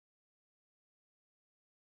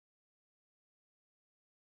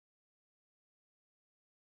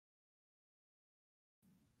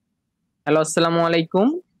Hello, assalamu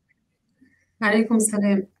alaikum. Alaikum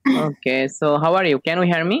salam. Okay, so how are you? Can you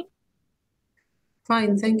hear me?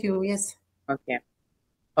 Fine, thank you. Yes. Okay.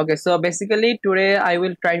 Okay, so basically today I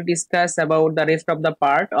will try to discuss about the rest of the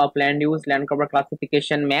part of land use land cover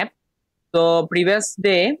classification map. So previous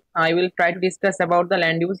day I will try to discuss about the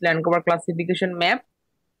land use land cover classification map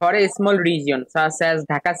for a small region such as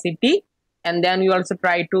Dhaka city, and then we also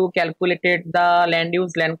try to calculate the land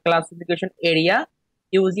use land classification area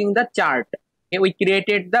using the chart. Okay, we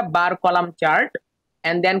created the bar column chart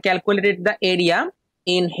and then calculated the area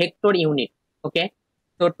in hectare unit. Okay,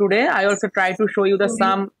 so today I also try to show you the Sorry.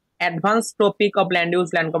 some advanced topic of land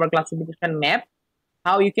use land cover classification map,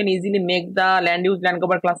 how you can easily make the land use land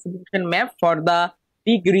cover classification map for the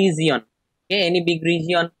big region. Okay, any big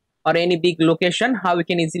region or any big location, how we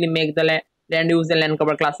can easily make the land use and land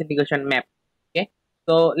cover classification map. Okay,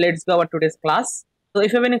 so let's go over today's class. So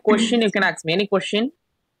if you have any question, you can ask me any question.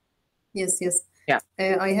 Yes, yes. Yeah.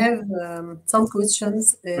 I have some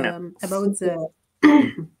questions Yeah. about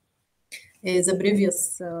the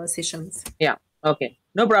previous sessions. Yeah. Okay,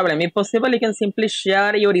 no problem. If possible, you can simply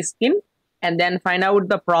share your screen and then find out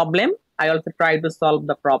the problem. I also try to solve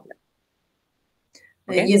the problem.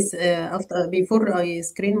 Okay. Yes, before I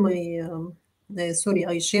screen my sorry,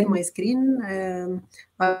 I share my screen.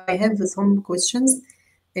 I have some questions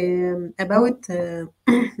about the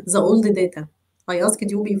old data. I asked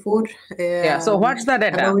you before Yeah. So what's the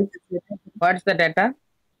data? about What's the data?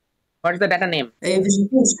 What's the data name?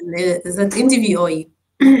 vegetation, that NDVI.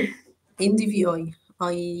 NDVI.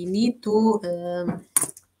 I need to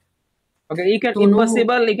Okay, you can, to if know.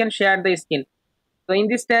 possible, you can share the screen. So in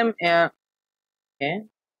this time, okay.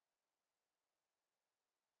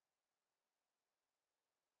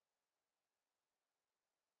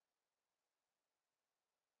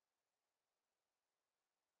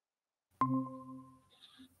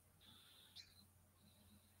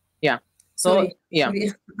 Yeah. So Sorry, yeah.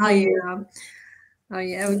 sorry.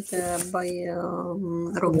 I out by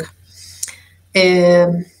wrong.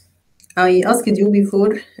 I asked you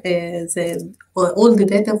before all the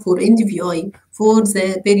data for NDVI for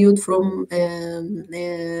the period from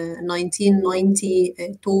 1990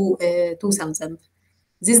 to 2000.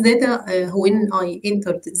 This data, when I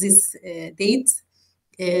entered this date,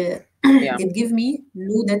 Yeah. it gave me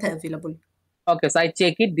no data available. Okay, so I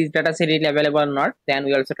check it. This data set is available or not. Then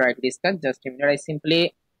we also try to discuss. Just a minute. I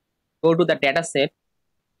simply go to the data set,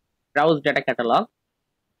 browse data catalog.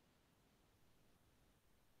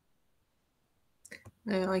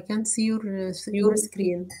 I can't see your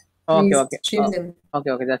screen. Okay, Please okay. share them.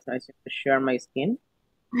 Okay. That's nice. Share my screen.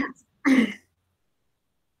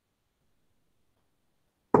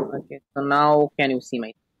 Okay. So now can you see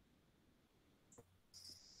my?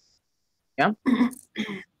 Yeah.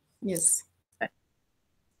 Yes.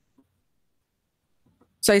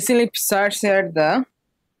 So I simply search here the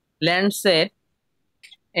land set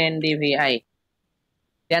NDVI.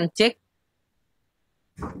 Then check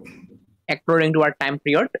according to our time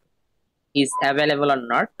period is available or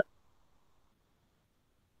not.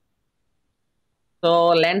 So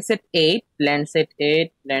Lancet 8, Lancet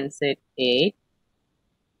 8, Lancet 8,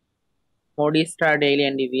 Modi Star Daily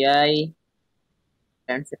and DVI,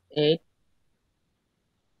 Lancet 8,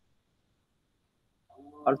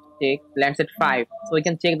 also check Lancet 5. So we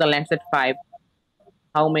can check the Lancet 5,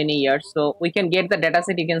 how many years. So we can get the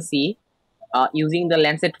dataset, you can see, using the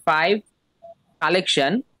Lancet 5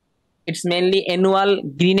 collection. It's mainly annual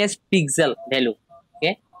greenest pixel value.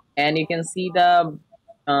 Okay, and you can see the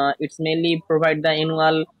it's mainly provide the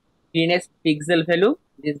annual greenest pixel value,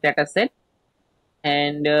 this dataset.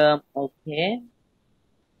 And okay,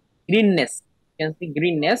 greenness, you can see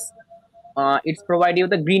greenness, it's provide you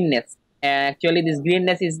the greenness. Actually this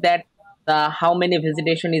greenness is that the how many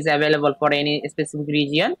vegetation is available for any specific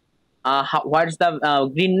region. What's the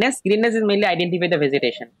greenness is mainly identify the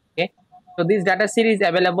vegetation. Okay, so this data series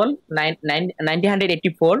available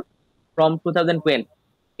 1984 from 2012.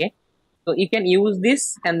 Okay, so you can use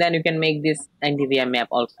this and then you can make this NDVI map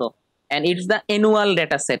also, and it's the annual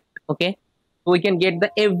data set. Okay, so we can get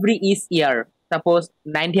the every each year, suppose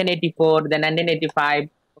 1984, then 1985.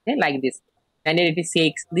 Okay, like this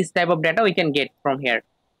 1986, this type of data we can get from here.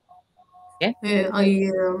 Okay,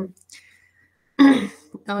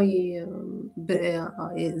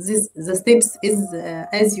 This the steps is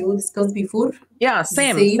as you discussed before. yeah, The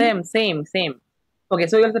same same. same same same. Okay,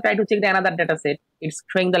 so you also try to check the another data set, it's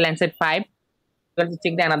showing the Lancet 5. You also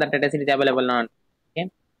check the another data set is available on.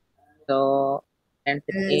 Okay, so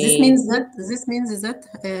Lancet 8. This means that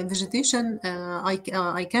vegetation I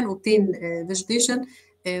can obtain vegetation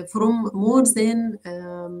from more than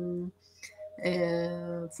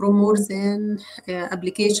from more than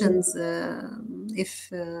applications.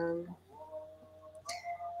 If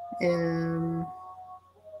um,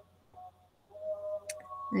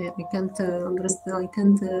 I can't understand, I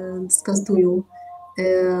can't discuss to you.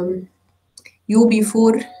 You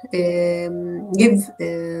before give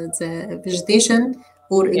the vegetation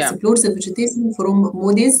or Yeah, explore the vegetation from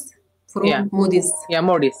models, yeah, yeah,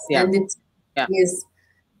 modis, yeah, and it yeah, yes.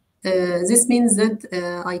 This means that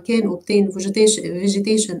I can obtain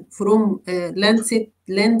vegetation from land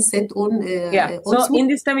set on yeah. So also. in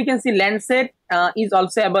this time, we can see Landsat is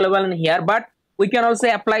also available in here, but we can also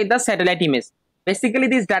apply the satellite image. Basically,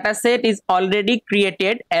 this data set is already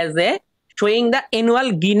created as a showing the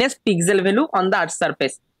annual Guinness pixel value on the Earth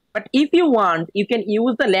surface. But if you want, you can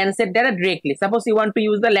use the Landsat data directly. Suppose you want to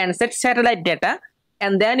use the Landsat satellite data,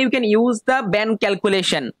 and then you can use the band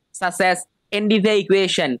calculation such as NDVI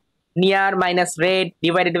equation, near minus rate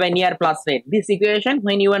divided by near plus rate. This equation,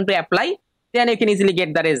 when you want to apply, then you can easily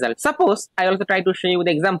get the result. Suppose I also try to show you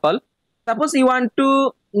the example. Suppose you want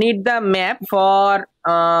to need the map for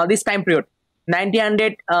this time period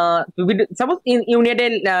 1900. Suppose you need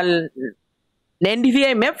a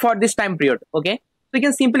NDVI map for this time period. Okay, so you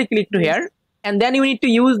can simply click to Yes. here, and then you need to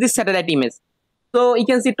use this satellite image. So you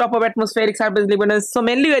can see top of atmospheric surface luminance. So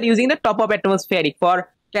mainly we are using the top of atmospheric for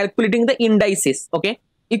calculating the indices. Okay,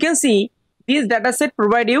 you can see this data set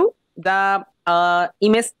provide you the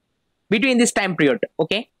image between this time period.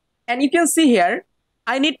 Okay, and you can see here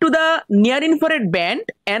I need to the near infrared band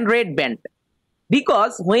and red band,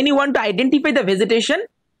 because when you want to identify the vegetation,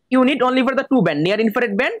 you need only for the two band, near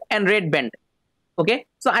infrared band and red band. Okay,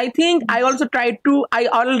 so I think I also tried to, I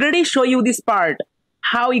already show you this part,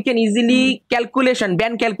 how you can Mm. easily calculation,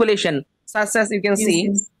 band calculation, such as you can Yes, see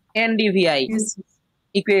yes, NDVI yes,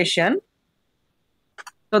 equation.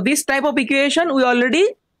 So this type of equation we already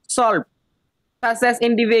solved. Such as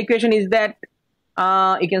NDVI equation is that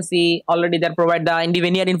you can see already that provide the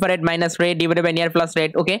NDVI near infrared minus rate divided by near plus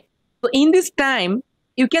rate. Okay, so in this time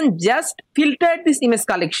you can just filter this image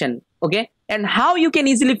collection. Okay, and how you can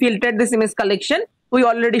easily filter this image collection, we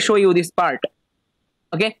already show you this part.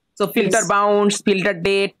 Okay, so filter yes, bounds, filter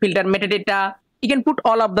date, filter metadata, you can put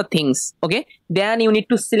all of the things. Okay, then you need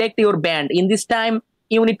to select your band. In this time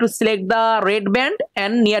you need to select the red band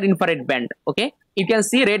and near infrared band. Okay, you can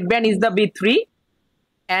see red band is the B3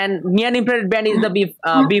 and near infrared band is the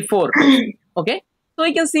B4. Okay, so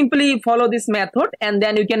you can simply follow this method, and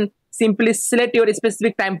then you can simply select your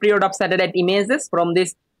specific time period of satellite images from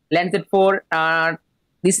this Landsat for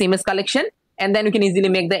this image collection, and then you can easily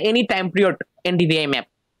make the any time period NDVI map.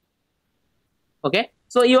 Okay,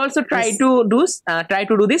 so you also yes, try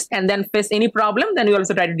to do this, and then face any problem, then you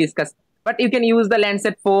also try to discuss. But you can use the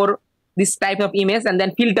Landsat for this type of image and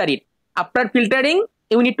then filter it. After filtering,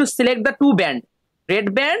 you need to select the two band,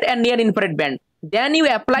 red band and near infrared band. Then you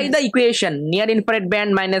apply the yes, equation near infrared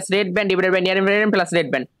band minus red band divided by near infrared band plus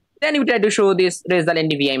red band. Then you try to show this result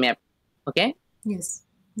NDVI map. Okay, yes,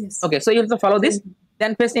 yes. okay, so you also follow this, Thank you.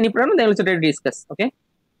 then face any problem, then also try to discuss. Okay,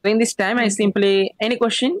 so in this time I Okay. simply, any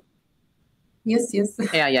question? Yes, yes.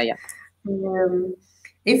 Yeah, yeah, yeah, Um,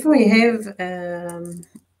 if we have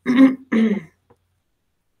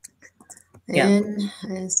yeah.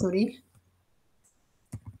 and sorry,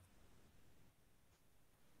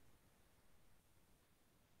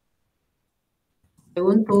 I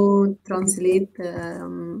want to translate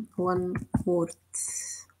one word.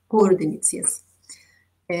 Coordinates, yes.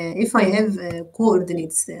 If I have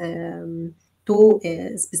coordinates to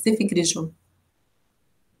a specific region,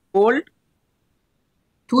 Cold.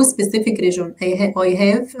 to specific region, I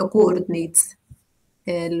have coordinates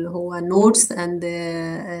اللي هو north and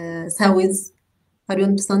south. Are you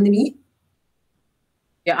understand me?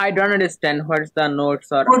 Yeah, I don't understand what's the notes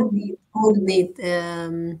or. Coordinate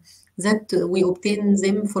that we obtain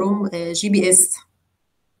them from GPS,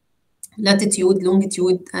 latitude,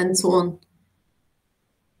 longitude, and so on.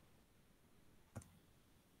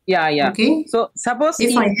 Yeah, yeah. Okay. So suppose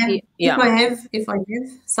If I have, yeah, if I have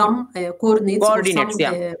some coordinates or some coordinates.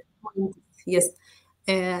 Yeah, points, yes,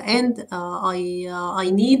 and I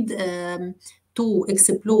need to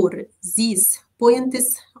explore these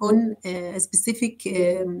points on a specific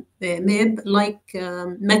map like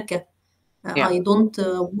Mecca. yeah. I don't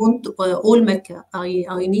want all Mecca.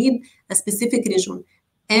 I need a specific region,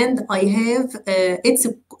 and I have its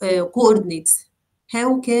coordinates.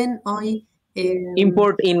 How can I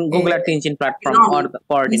Import in Google uh, Earth Engine platform or derive the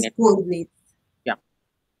these coordinate. coordinates? Yeah.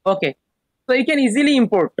 Okay. So you can easily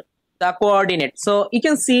import the coordinate. So you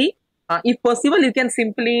can see, if possible, you can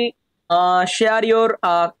simply share your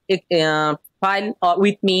file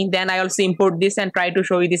with me. Then I also import this and try to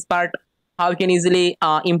show you this part, how you can easily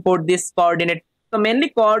import this coordinate. So mainly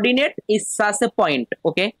coordinate is such a point,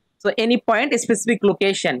 okay? So any point, a specific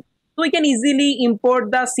location. So we can easily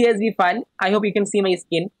import the CSV file. I hope you can see my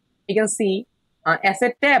screen. You can see as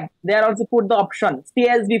a tab, there also put the option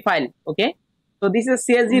CSV file, okay? So this is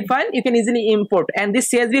CSV file, you can easily import, and this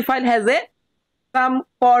CSV file has a some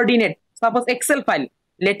coordinate, suppose Excel file,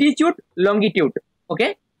 latitude, longitude,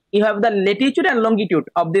 okay? You have the latitude and longitude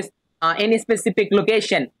of this any specific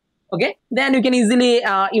location, okay? Then you can easily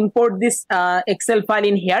import this Excel file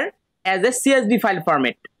in here as a CSV file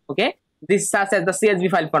format, okay? This such as the CSV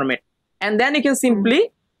file format, and then you can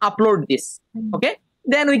simply upload this, okay?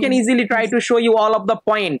 Then we can easily try to show you all of the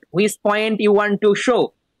point, which point you want to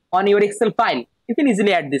show on your Excel file. You can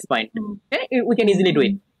easily add this point, okay? We can easily do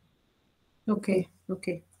it. Okay,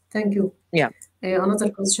 okay. Thank you. Yeah. Another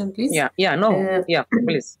question, please. Yeah, no. Yeah,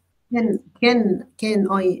 please. Can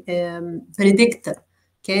I predict?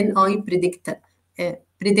 Can I predict?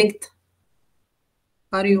 Predict.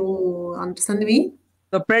 Are you understand me?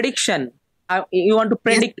 The prediction. You want to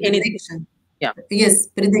predict anything? Prediction. Yeah. Yes,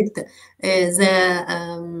 predict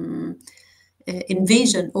the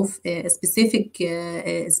invasion of a specific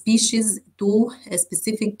species to a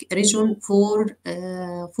specific region for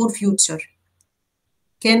future.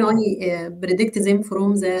 Can I predict them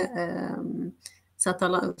from the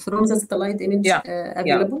satellite image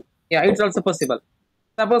available? Yeah, it's also possible.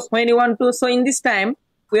 Suppose when you want to, so in this time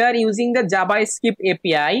we are using the JavaScript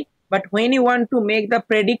API, but when you want to make the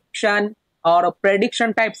prediction or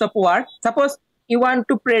prediction types of work, suppose you want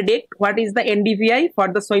to predict what is the NDVI for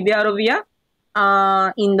the Saudi Arabia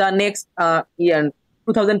in the next year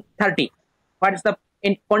 2030, what is the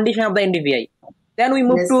condition of the NDVI, then we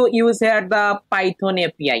move to use here the Python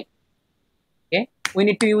API. Okay, we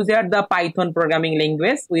need to use here the Python programming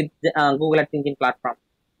language with Google Earth Engine platform,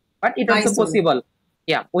 but it also possible.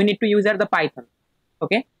 Yeah, we need to use here the Python.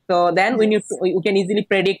 Okay, so then we need to, we can easily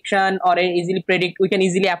prediction or easily predict. We can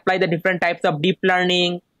easily apply the different types of deep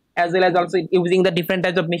learning as well as also using the different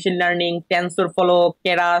types of machine learning, TensorFlow,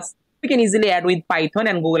 Keras. We can easily add with Python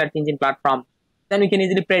and Google Earth Engine platform. Then we can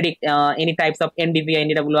easily predict any types of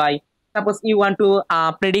NDVI, NDWI. Suppose you want to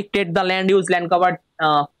predict the land use, land cover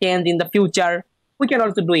change in the future. We can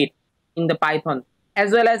also do it in the Python.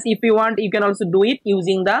 As well as if you want, you can also do it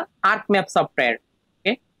using the ArcMap software.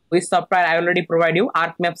 Okay, which software I already provide you,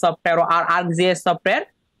 ArcMap software or ArcGIS software.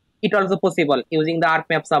 It also possible using the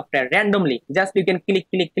ArcMap software randomly. Just you can click.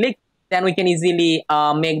 Then we can easily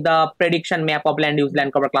make the prediction map of land use,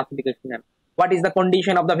 land cover classification. What is the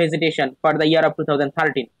condition of the vegetation for the year of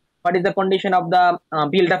 2013? What is the condition of the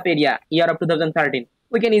build-up area year of 2013?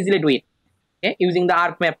 We can easily do it, okay, using the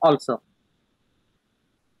ArcMap also.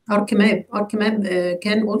 ArcMap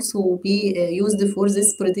can also be used for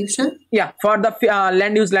this prediction. Yeah, for the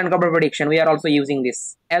land use, land cover prediction, we are also using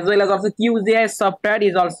this, as well as also QGIS software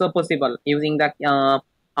is also possible using the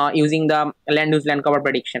land use, land cover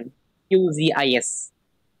prediction. QGIS,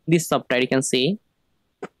 this software you can see.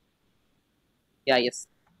 Yeah, yes.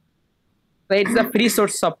 So it's a free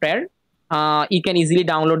source software. You can easily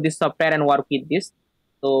download this software and work with this.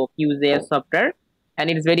 So QGIS software, and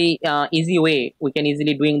it's very easy way. We can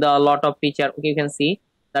easily doing the lot of feature. Okay, you can see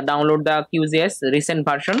the download the QGIS recent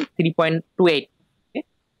version 3.28. Okay, you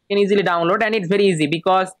can easily download, and it's very easy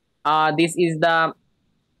because this is the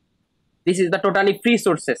totally free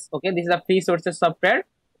sources. Okay, this is a free sources software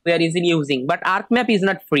we are easily using, but ArcMap is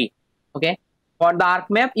not free. Okay, for the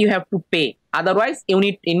ArcMap you have to pay. Otherwise, you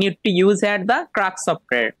need to use at the Crack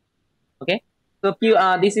software. Okay, so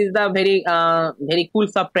this is the very cool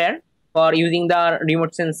software for using the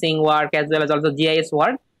remote sensing work as well as also GIS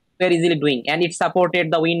work. We are easily doing, and it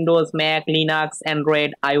supported the Windows, Mac, Linux,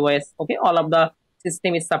 Android, iOS. Okay, all of the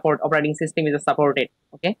system is operating system is supported.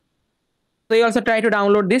 Okay. So you also try to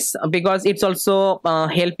download this because it's also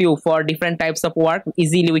help you for different types of work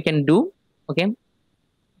easily we can do. Okay.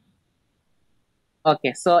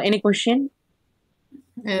 Okay. So any question?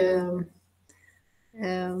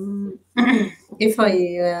 If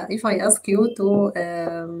I ask you to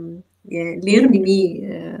learn me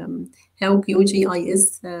how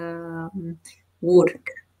QGIS work.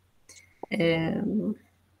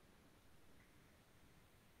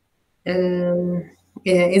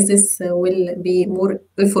 Is this will be more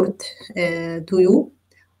effort to you?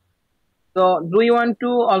 So do you want to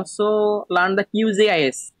also learn the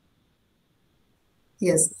QGIS?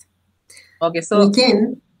 Yes. Okay, so we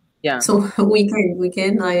can. Yeah. So we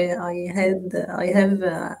can. I have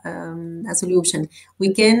a solution.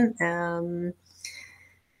 We can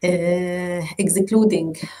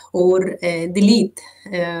excluding or delete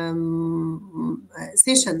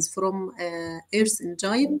sessions from Earth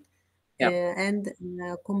Engine and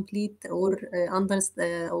complete or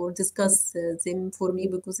understand or discuss them for me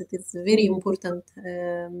because it is very important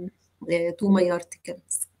to my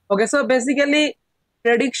articles. Okay, so basically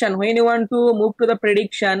prediction, when you want to move to the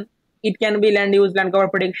prediction, it can be land use, land cover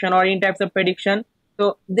prediction, or in types of prediction.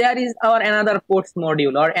 So there is our another course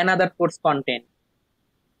module or another course content.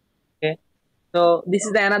 Okay, so this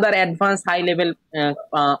is another advanced high level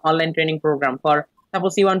online training program. For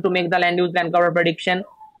suppose you want to make the land use, land cover prediction,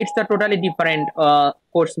 it's a totally different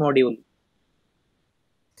course module.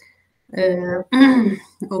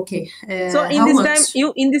 Okay. So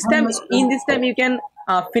in this time, you can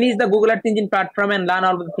finish the Google Earth Engine platform and learn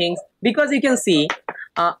all of the things, because you can see.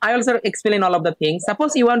 I also explain all of the things.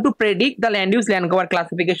 Suppose you want to predict the land use, land cover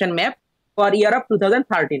classification map for year of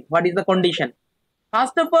 2013. What is the condition?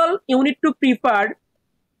 First of all, you need to prepare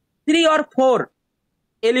 3 or 4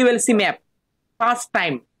 LULC map first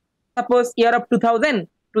time. Suppose year of 2000,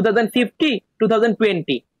 2050,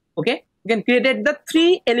 2020. Okay, you can create the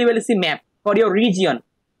 3 LULC map for your region.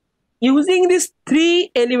 Using this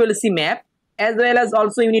 3 LULC map, as well as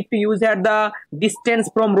also you need to use here the distance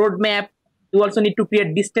from road map. You also need to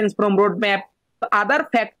create distance from road map. The other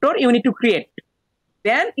factor you need to create.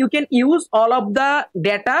 Then you can use all of the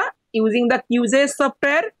data using the QGIS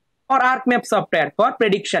software or ArcMap software for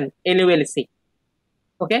prediction LULC.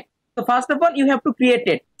 Okay. So first of all, you have to create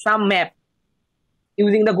it, some map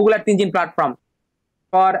using the Google Earth Engine platform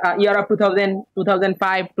for year of 2000,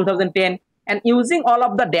 2005, 2010, and using all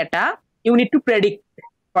of the data, you need to predict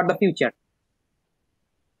for the future.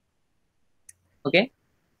 Okay.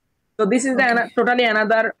 So this is totally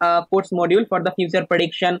another course module for the future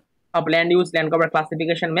prediction of land use, land cover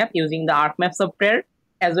classification map using the ArcMap software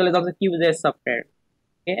as well as also QGIS software.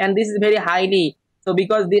 Okay. And this is very highly, so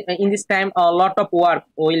because in this time a lot of work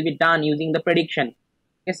will be done using the prediction.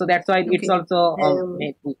 Okay, so that's why it's also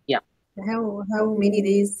yeah. How many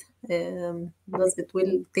days does it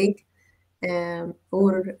will take,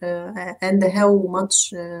 or and how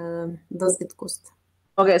much does it cost?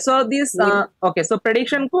 Okay, so this okay, so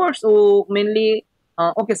prediction course mainly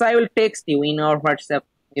okay, so I will text you in your WhatsApp,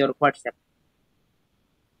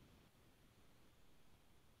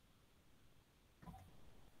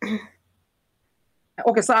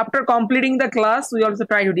 Okay, so after completing the class, we also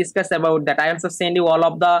try to discuss about that. I also send you all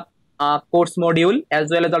of the course module, as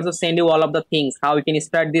well as also send you all of the things, how you can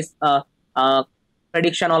start this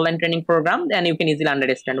prediction online training program, then you can easily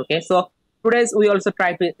understand. Okay, so today's we also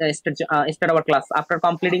try to start our class. After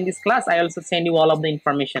completing this class, I also send you all of the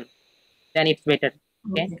information, then it's better.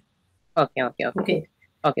 Okay.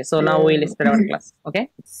 Okay, so now we'll start our class. Okay.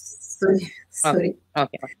 Sorry.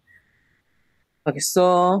 Okay,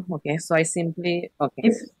 so I simply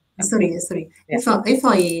Sorry.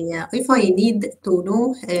 Yeah. If I need to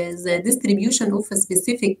know the distribution of a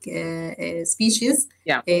specific species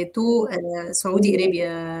to Saudi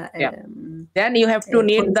Arabia, then you have to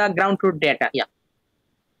need the ground truth data. Yeah.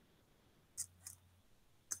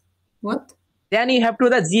 What? Then you have to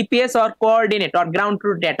the GPS or coordinate or ground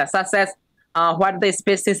truth data, such as what the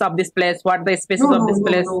species of this place, what the species of this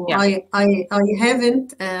place. No. Yeah. I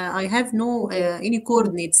haven't. I have no any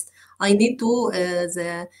coordinates. I need to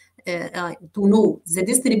know the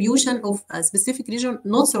distribution of a specific region,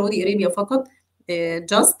 not Saudi Arabia فقط,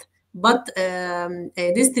 just, but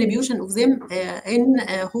distribution of them in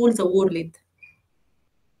whole the world,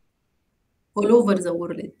 all over the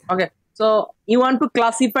world. Okay, so you want to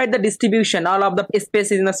classify the distribution all of the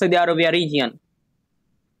species in the Saudi Arabia region.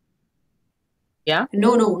 Yeah.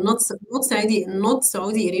 No, not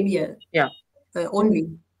Saudi Arabia. Yeah.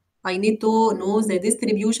 Only. I need to know the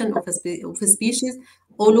distribution of a species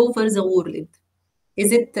all over the world.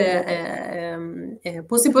 Is it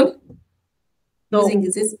possible using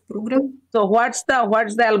this program? So what's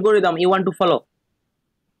the algorithm you want to follow,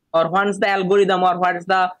 or what's the algorithm, or what's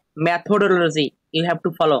the methodology you have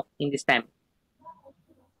to follow in this time?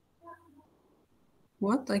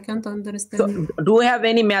 What? I can't understand. So do you have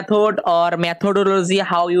any method or methodology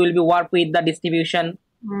how you will be work with the distribution?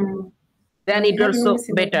 Then it also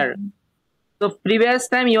better. So previous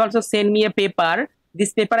time you also send me a paper.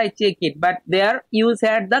 This paper I check it, but there you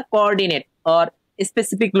had the coordinate or a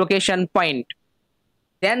specific location point.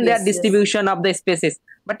 Then their distribution of the species.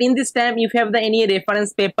 But in this time, if you have any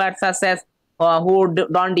reference paper such as who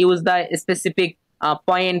don't use the specific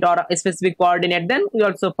point or a specific coordinate, then we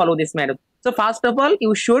also follow this method. So first of all,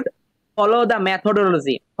 you should follow the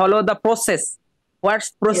methodology, follow the process. What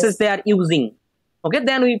process they are using? Okay,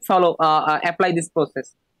 then we follow apply this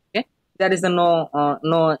process. Okay, there is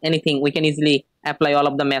no anything, we can easily apply all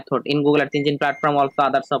of the method in Google Earth Engine platform, also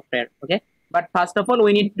other software. Okay, but first of all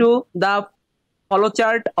we need to follow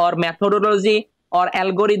chart or methodology or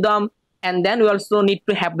algorithm, and then we also need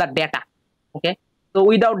to have the data. Okay, so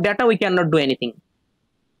without data we cannot do anything.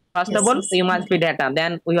 First of Yes, all, yes. you must be data,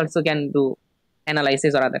 then we also can do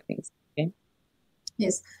analysis or other things. Okay.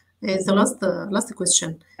 Yes. The last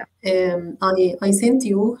question. Yeah. I sent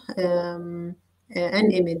you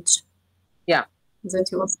an image Yeah. that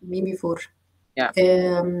you asked me before. Yeah.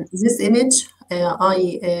 This image,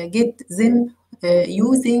 I get them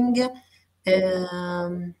using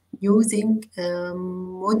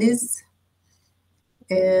models.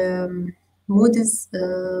 Models.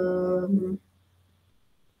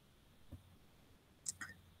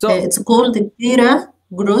 So It's called Tera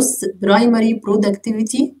Gross Primary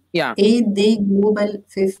Productivity yeah, 8-day Global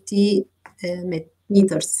 50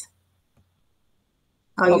 meters.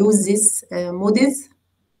 I okay. use this models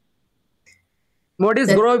What is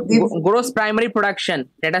that gives, gross primary production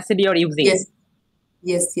data set you are using? yes,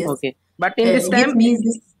 yes, yes. Okay, but in this Give time me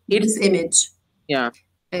it's this image. yeah.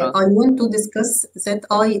 I want to discuss that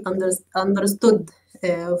I understood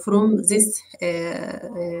from this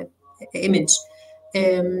image.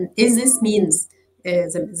 Is this means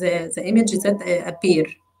the image that appear?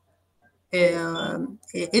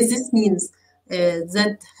 Is this means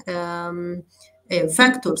that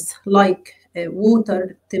factors like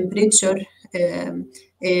water, temperature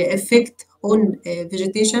affect on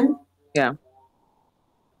vegetation? Yeah.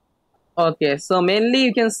 Okay, so mainly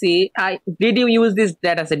you can see, I did you use this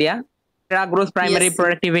data set? Yeah, track gross primary Yes,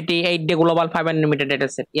 productivity 8-day global 500 meter data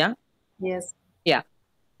set. Yeah, yes. yeah.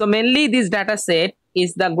 So mainly this data set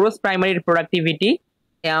is the gross primary productivity.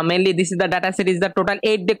 Yeah, mainly this is the data set is the total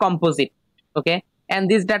 8-day composite. Okay, and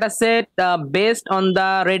this data set based on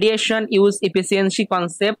the radiation use efficiency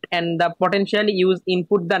concept and the potential use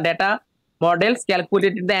input the data models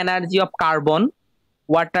calculated the energy of carbon,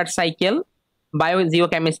 water cycle,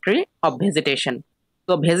 biogeochemistry of vegetation.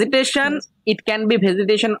 So vegetation, Yes. it can be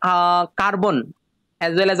vegetation carbon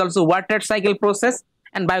as well as also water cycle process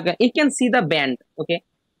and bio. You can see the band. Okay,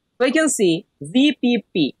 so you can see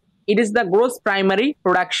ZPP. It is the gross primary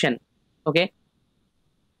production. Okay.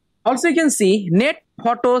 Also you can see net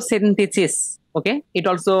photosynthesis. Okay, it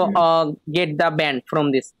also Mm, get the band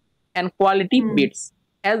from this and quality mm, bits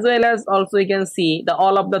as well as also you can see the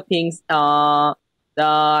all of the things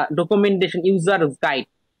the documentation user guide.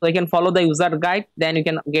 So you can follow the user guide, then you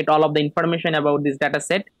can get all of the information about this data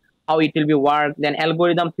set, how it will be worked, then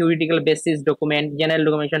algorithm theoretical basis document, general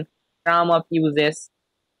documentation, term of uses.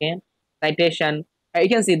 Okay, citation. You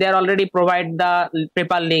can see they already provide the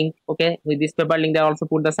paper link. Okay, with this paper link they also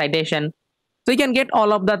put the citation, so you can get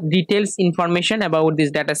all of the details information about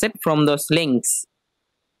this dataset from those links.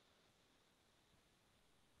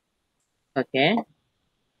 Okay,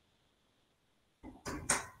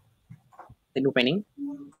 the opening.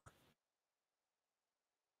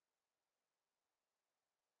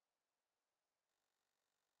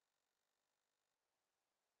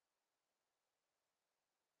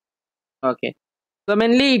 Okay, so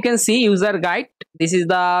mainly you can see user guide. This is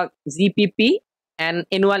the ZPP and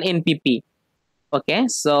annual NPP. Okay,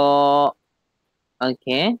 so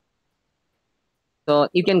okay, so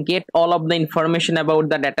you can get all of the information about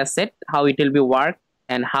the dataset, how it will be work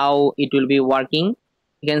and how it will be working.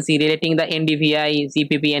 You can see relating the NDVI,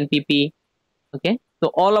 ZPP, NPP. Okay,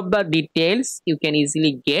 so all of the details you can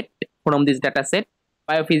easily get from this dataset.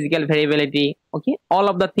 Biophysical variability. Okay, all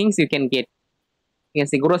of the things you can get. You can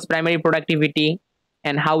see gross primary productivity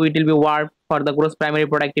and how it will be worked for the gross primary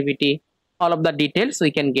productivity. All of the details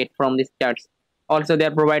we can get from these charts. Also, they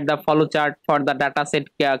provide the follow chart for the data set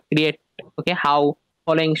create. Okay, how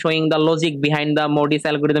following showing the logic behind the Modis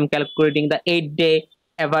algorithm calculating the 8-day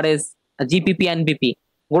average GPP and BP,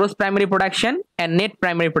 gross primary production and net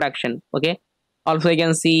primary production. Okay, also you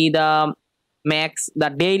can see the max, the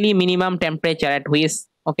daily minimum temperature at which.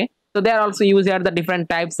 Okay, so they are also used here the different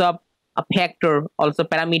types of a factor, also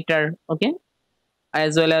parameter. Okay,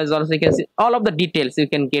 as well as also you can see all of the details you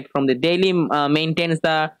can get from the daily maintains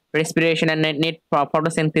the respiration and net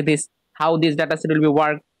photosynthesis, how this data set will be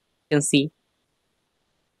worked. You can see,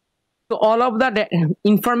 so all of the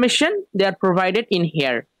information they are provided in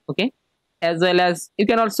here. Okay, as well as you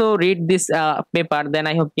can also read this paper, then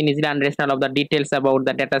I hope you can easily understand all of the details about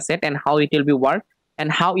the data set and how it will be worked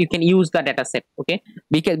and how you can use the data set. Okay,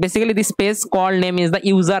 because basically this page called name is the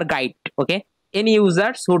user guide. Okay, any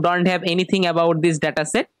users who don't have anything about this data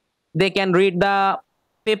set, they can read the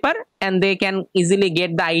paper and they can easily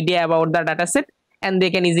get the idea about the data set and they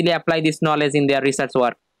can easily apply this knowledge in their research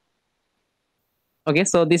work. Okay,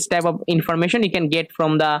 so this type of information you can get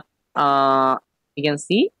from the you can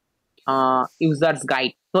see users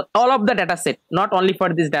guide. So all of the data set, not only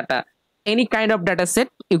for this data, any kind of data set,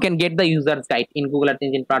 you can get the user's guide in Google Earth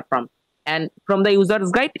Engine platform. And from the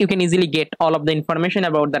user's guide, you can easily get all of the information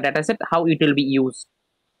about the data set, how it will be used.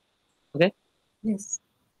 Okay. Yes.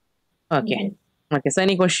 Okay. Okay. So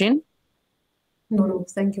any question? No,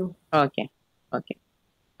 thank you. Okay. Okay.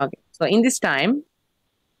 Okay. So in this time,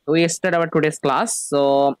 we start our today's class.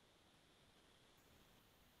 So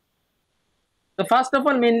first of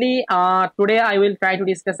all, mainly today I will try to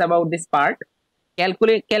discuss about this part,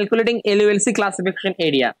 calculating LULC classification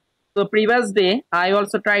area. So previous day I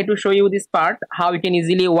also try to show you this part, how you can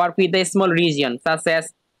easily work with a small region such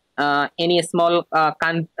as any small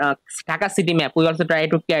Dhaka city map. We also try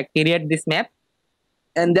to create this map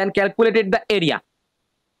and then calculated the area.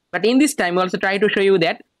 But in this time we also try to show you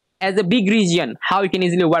that as a big region, how you can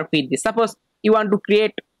easily work with this. Suppose you want to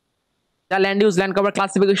create the land use land cover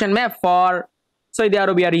classification map for Saudi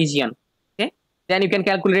Arabia region, okay, then you can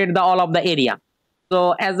calculate the all of the area.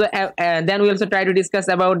 So as then we also try to discuss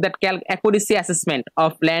about that accuracy assessment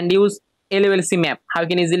of land use LULC map, how you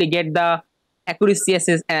can easily get the accuracy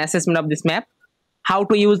assessment of this map, how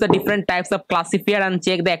to use the different types of classifier and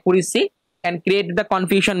check the accuracy and create the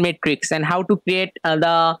confusion matrix, and how to create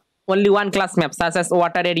the only one class map such as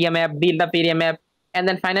water area map, build up area map, and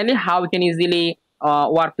then finally how we can easily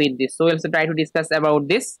work with this. So we'll also try to discuss about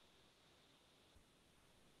this.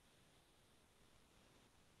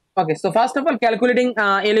 Okay, so first of all, calculating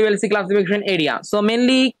LULC classification area. So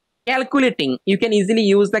mainly calculating, you can easily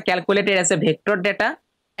use the calculated as a vector data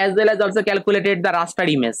as well as also calculated the raster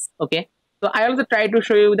image. Okay, so I also try to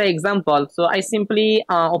show you the example. So I simply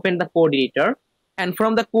open the code editor, and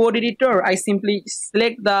from the code editor I simply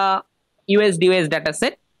select the USDOS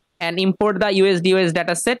dataset and import the USDOS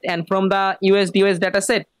dataset, and from the USDOS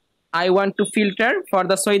dataset I want to filter for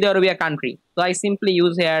the Saudi Arabia country. So I simply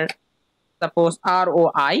use here suppose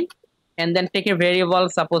ROI and then take a variable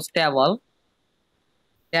suppose table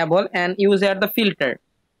and use here the filter.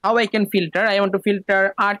 How I can filter? I want to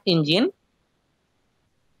filter Earth Engine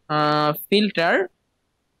filter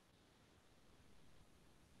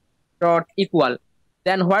dot equal,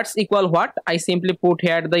 then what's equal what, I simply put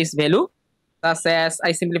here this value, thus as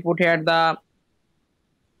I simply put here the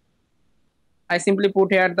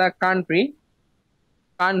country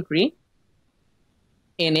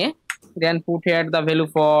NA, then put here the value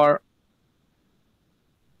for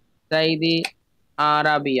Saudi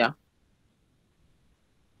Arabia.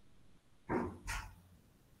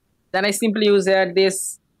 Then I simply use here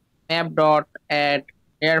this map dot add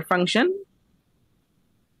layer function,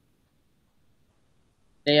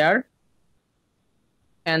 layer,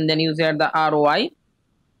 and then use here the ROI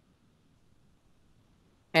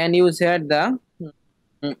and use here the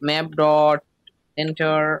map dot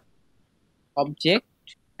enter object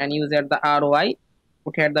and use here the ROI,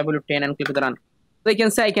 put here the value 10 and click the run. So you can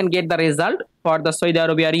say I can get the result for the Saudi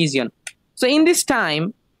Arabia region. So in this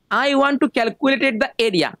time I want to calculate the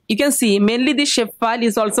area. You can see mainly this shapefile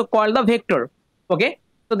is also called the vector. Okay,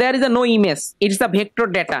 so there is a no image, it's the vector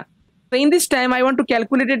data. So in this time I want to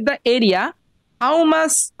calculate the area, how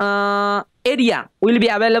much area will be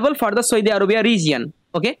available for the Saudi Arabia region.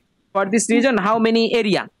 Okay, for this region how many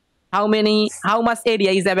area, how much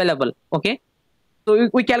area is available. Okay, so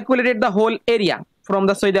we calculated the whole area from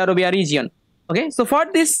the Saudi Arabia region. Okay, so for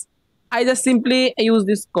this I just simply use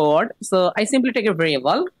this code. So I simply take a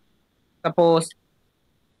variable, suppose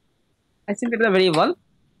I simply take the variable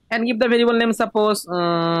and give the variable name suppose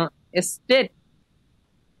estate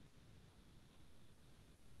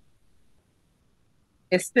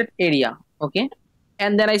area. Okay,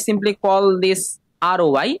 and then I simply call this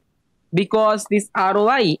ROI because this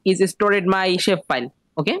ROI is stored in my shapefile.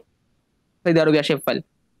 Okay, Saudi Arabia shapefile,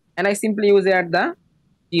 and I simply use here the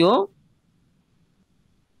geometry.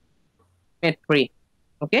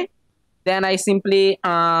 Okay, then I simply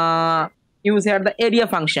use here the area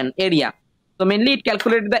function, area. So mainly it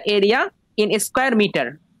calculates the area in a square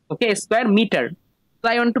meter. Okay, square meter. So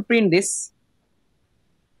I want to print this.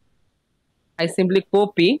 I simply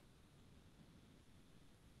copy.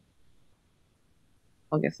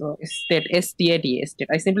 Okay, so state state.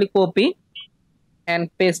 I simply copy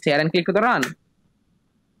and paste here and click to the run.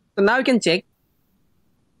 So now you can check.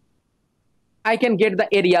 I can get the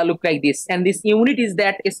area look like this, and this unit is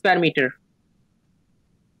that square meter.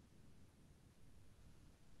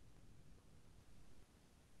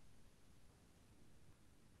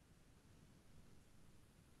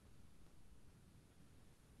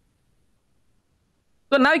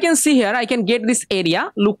 So now you can see here, I can get this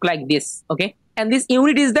area look like this. Okay, and this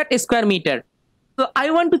unit is that square meter. So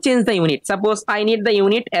I want to change the unit. Suppose I need the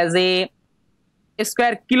unit as a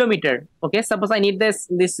square kilometer. Okay, suppose I need this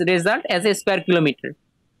result as a square kilometer.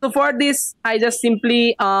 So for this, I just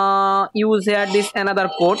simply use here this another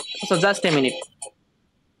code. So just a minute.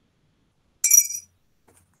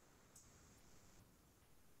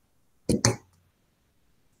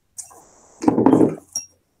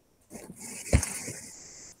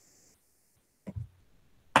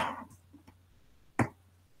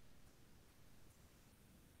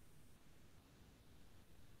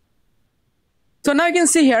 So now you can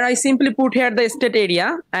see here, I simply put here the state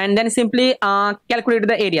area and then simply calculate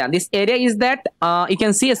the area. This area is that you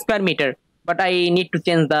can see a square meter, but I need to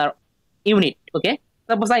change the unit. Okay.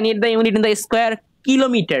 Suppose I need the unit in the square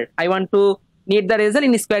kilometer. I want to need the result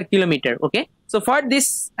in square kilometer. Okay. So for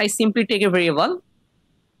this, I simply take a variable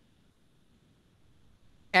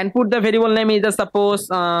and put the variable name is the suppose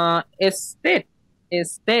state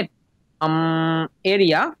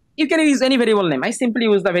area. You can use any variable name. I simply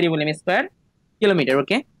use the variable name square kilometer.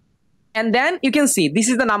 Okay, and then you can see this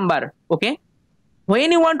is the number. Okay,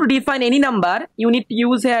 when you want to define any number, you need to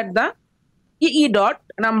use here the dot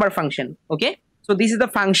number function. Okay, so this is the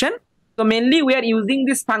function. So mainly we are using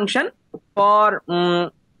this function for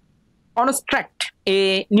construct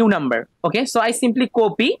a new number. Okay, so I simply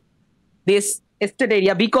copy this state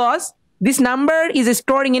area because this number is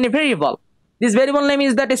storing in a variable. This variable name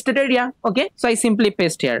is that state area. Okay, so I simply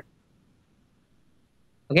paste here.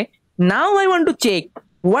 Okay, now I want to check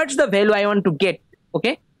what's the value I want to get.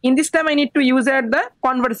 Okay, in this time I need to use at the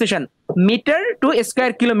conversion meter to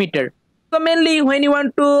square kilometer. So mainly when you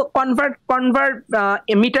want to convert a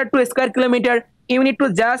meter to a square kilometer, you need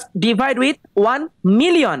to just divide with 1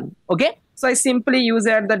 million. Okay, so I simply use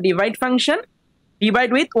at the divide function,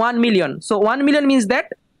 divide with 1 million. So 1 million means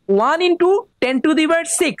that 1 into 10 to the power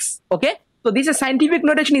 6. Okay, so this is scientific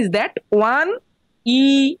notation is that 1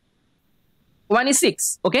 is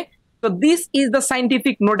 6. Okay, so this is the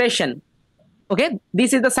scientific notation. Okay,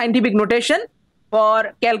 this is the scientific notation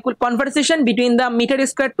for conversion between the meter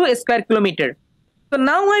square to square kilometer. So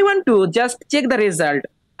now I want to just check the result.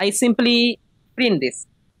 I simply print this.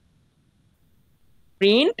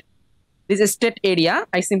 Print this state area.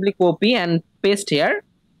 I simply copy and paste here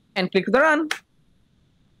and click the run.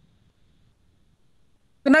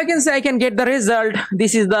 So now you can say I can get the result.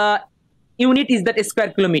 This is the unit is that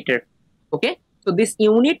square kilometer. Okay, so this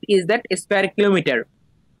unit is that square kilometer.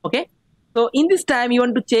 Okay, so in this time you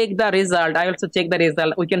want to check the result. I also check the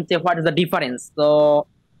result. We can check what is the difference. So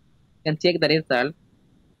you can check the result.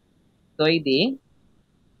 So the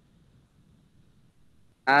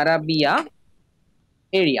Arabia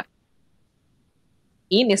area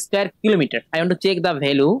in square kilometer. I want to check the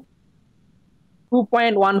value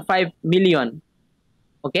 2.15 million.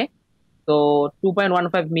 Okay, so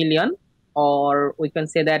 2.15 million, or we can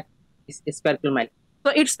say that is square kilometer.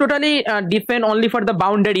 So it's totally different only for the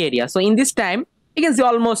boundary area. So in this time you can see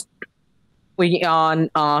almost 2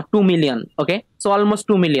 million. Okay, so almost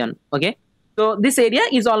 2 million. Okay, so this area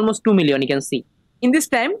is almost 2 million. You can see in this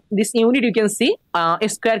time this unit you can see a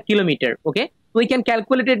square kilometer. Okay, so we can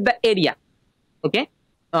calculate the area. Okay,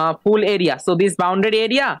 full area. So this boundary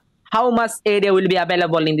area, how much area will be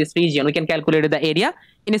available in this region, we can calculate the area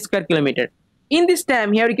in a square kilometer. In this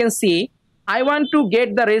time here you can see I want to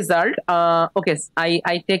get the result. Okay,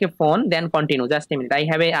 I take a phone, then continue. Just a minute, I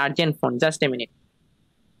have a urgent phone. Just a minute.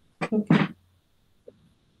 Okay.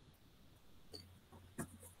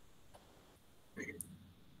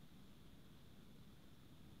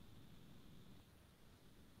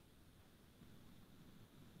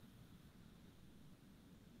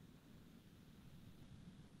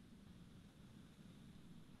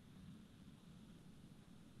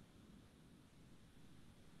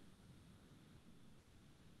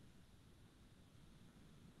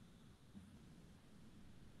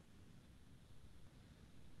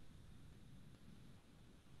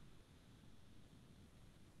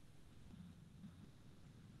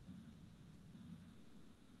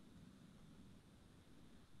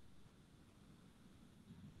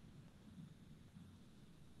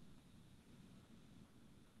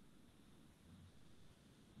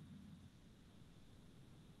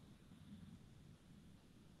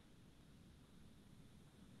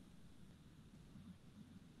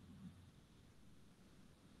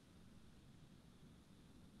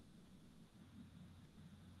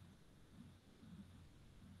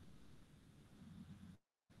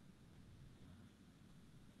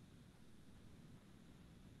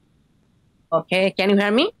 Okay, can you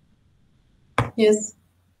hear me? Yes.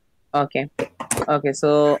 Okay.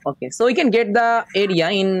 So we can get the area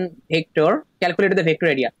in vector, calculate the vector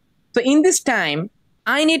area. So in this time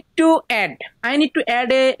I need to add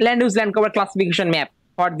a land use land cover classification map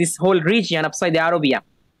for this whole region of Saudi Arabia.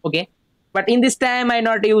 Okay, but in this time I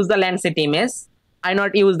not use the Landsat image. I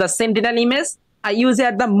not use the Sentinel image. I use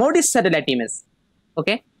here the MODIS satellite image.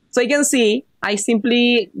 Okay, so you can see I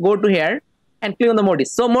simply go to here and click on the MODIS.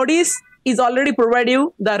 So MODIS is already provide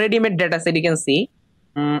you the ready-made dataset. You can see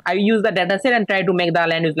I use the dataset and try to make the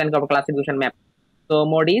land use land cover classification map. So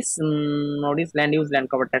MODIS land use land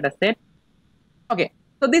cover dataset. Okay,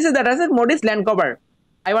 so this is the dataset MODIS land cover.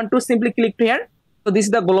 I want to simply click here. So this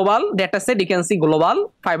is the global dataset. You can see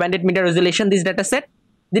global 500-meter resolution. This dataset.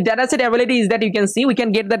 The dataset ability is that you can see we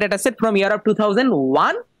can get the dataset from year of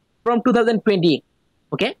 2001 from 2020.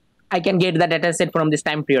 Okay, I can get the dataset from this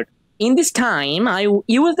time period. In this time, I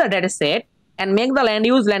use the dataset and make the land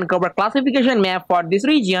use land cover classification map for this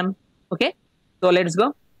region. Okay, so let's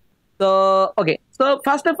go. So okay, so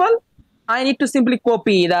first of all, I need to simply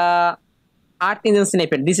copy the Earth engine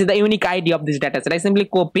snippet. This is the unique ID of this dataset. I simply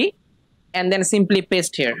copy and then simply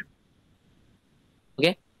paste here.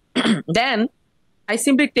 Okay, then I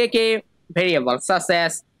simply take a variable such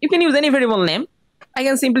as, you can use any variable name. I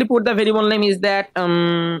can simply put the variable name is that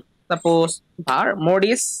suppose var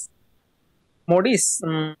MODIS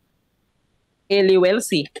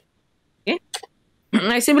LULC. Okay,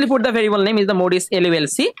 I simply put the variable name is the MODIS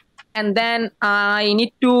LULC, and then I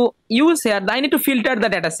need to use here. I need to filter the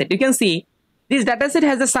dataset. You can see this dataset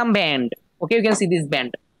has a some band. Okay, you can see this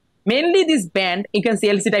band. Mainly this band, you can see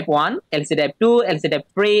LC type 1, LC type 2, LC type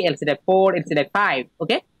 3, LC type 4, LC type 5.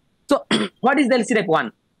 Okay, so what is the LC type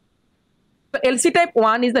 1? So LC type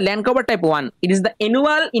 1 is the land cover type 1. It is the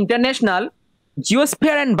annual international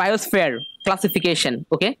geosphere and biosphere classification.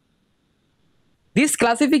 Okay, this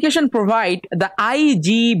classification provide the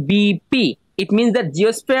IGBP. It means the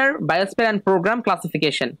geosphere, biosphere and program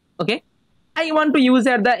classification. Okay, I want to use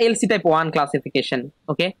here the LC type 1 classification.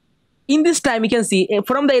 Okay, in this time you can see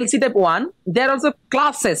from the LC type 1 there are also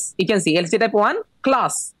classes. You can see LC type 1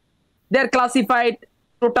 class. They are classified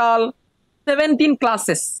total 17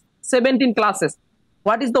 classes. 17 classes.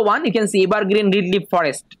 What is the one? You can see evergreen reedleaf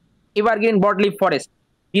forest, evergreen broadleaf forest,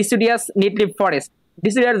 deciduous needleaf forest,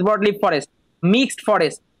 deciduous broadleaf forest, mixed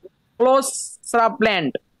forest, close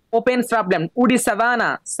shrubland, open shrubland, woody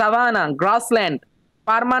savanna, savanna, grassland,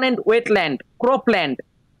 permanent wetland, cropland,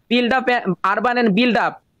 build up, urban and build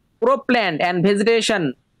up, cropland and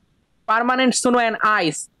vegetation, permanent snow and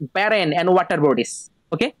ice, barren and water bodies.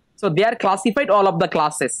 Okay, so they are classified all of the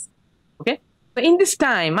classes. Okay, so in this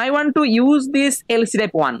time I want to use this LC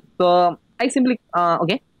type 1. So I simply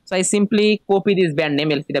okay, so I simply copy this band name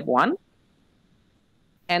LC type 1,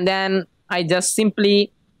 and then I just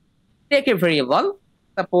simply take a variable.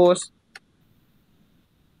 Suppose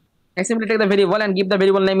I simply take the variable and give the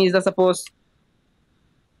variable name is the suppose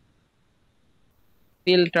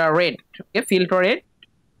filter rate. Okay, filter rate.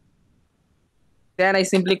 Then I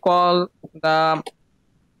simply call the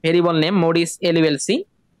variable name MODIS LULC,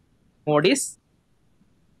 MODIS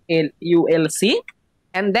LULC,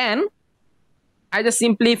 and then I just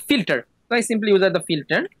simply filter. So I simply use the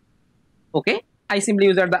filter. Okay, I simply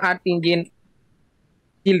use the Earth engine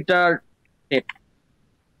filter rate.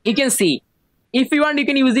 You can see if you want you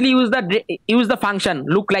can easily use the function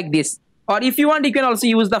look like this, or if you want you can also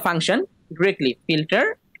use the function directly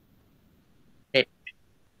filter rate.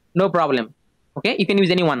 No problem. Okay, you can use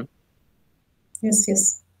any one. Yes,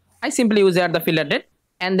 yes. I simply use here the filter rate,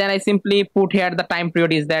 and then I simply put here the time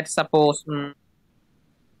period is that suppose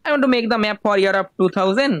I want to make the map for year of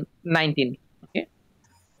 2019. Okay,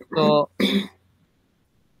 so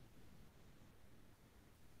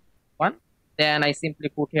one, then I simply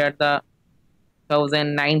put here the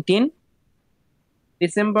 2019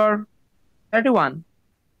 December 31.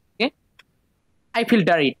 Okay, I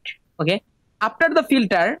filter it. Okay, after the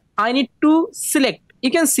filter I need to select.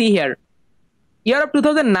 You can see here year of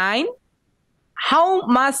 2009, how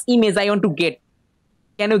much image I want to get.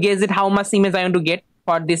 Can you guess it how much image I want to get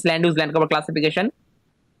for this land use land cover classification?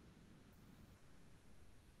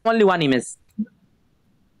 Only one image,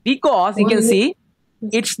 because you can see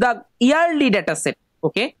it's the yearly data set.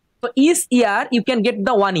 Okay, so each year you can get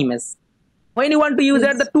the one image. When you want to use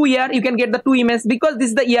the 2 year, you can get the 2 images, because this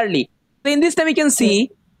is the yearly. So in this time you can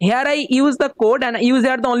see here I use the code and I use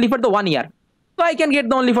here the only for the 1 year, so I can get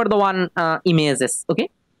the only for the one images. Okay,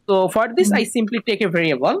 so for this I simply take a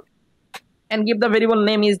variable and give the variable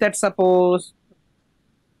name is that suppose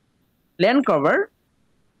land cover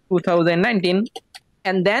 2019,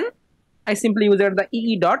 and then I simply use the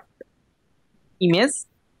ee dot image.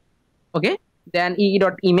 Okay, then ee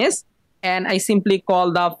dot image, and I simply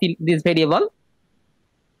call this variable,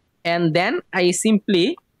 and then I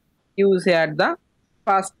simply use here the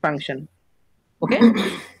fast function. Okay,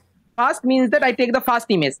 fast means that I take the fast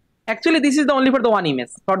image. Actually this is the only for the one image.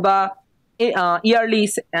 For the yearly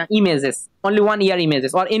images, only 1 year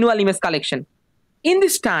images or annual image collection. In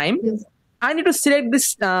this time, Yes. I need to select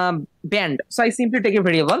this band. So I simply take a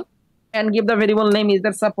variable and give the variable name is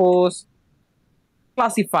that suppose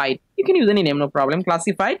classified. You can use any name, no problem.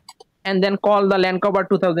 Classified, and then call the land cover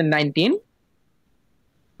 2019.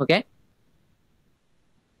 Okay,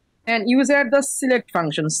 and use at the select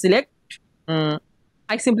function. Select.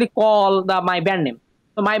 I simply call the my band name.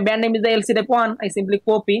 So my band name is the LC type 1. I simply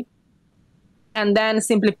copy and then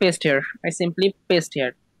simply paste here. I simply paste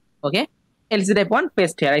here. Okay, LC type 1,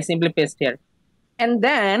 paste here. I simply paste here. And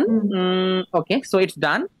then, okay, so it's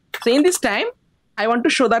done. So in this time, I want to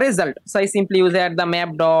show the result. So I simply use at the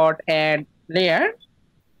map dot add layer,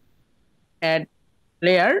 and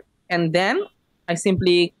then I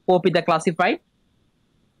simply copy the classified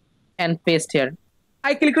and paste here.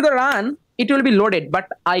 I click to the run. It will be loaded, but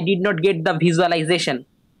I did not get the visualization.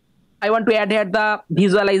 I want to add here the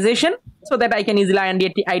visualization so that I can easily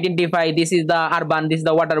identify this is the urban, this is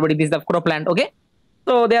the water body, this is the cropland. Okay,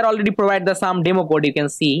 so they are already provide the some demo code. You can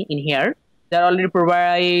see in here they are already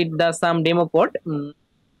provide the some demo code.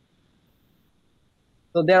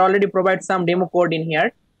 So they are already provide some demo code in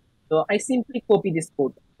here. So I simply copy this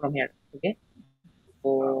code from here. Okay,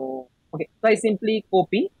 so okay, so I simply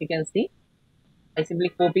copy. You can see I simply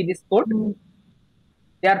copy this code.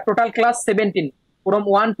 They are total class 17 from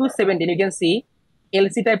 1 to 17. You can see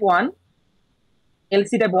LC type 1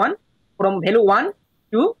 from value 1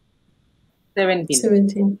 to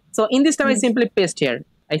 17. So in this time I simply paste here.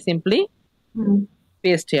 I simply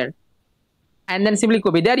paste here and then simply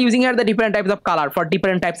copy. They are using here the different types of color for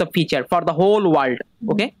different types of feature for the whole world.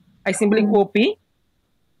 Okay, I simply copy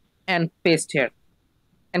and paste here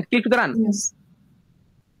and click to the run. Yes.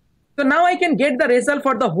 So now I can get the result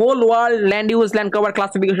for the whole world land use, land cover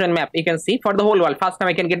classification map. You can see for the whole world. First time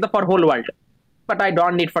I can get the for whole world, but I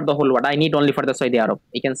don't need for the whole world. I need only for the Saudi Arab.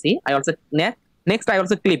 You can see I also next I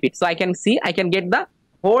also clip it, so I can see I can get the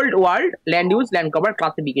whole world land use, land cover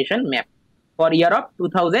classification map for year of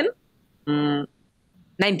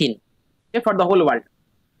 2019. Okay, for the whole world.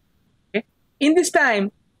 Okay, in this time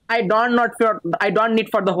I don't need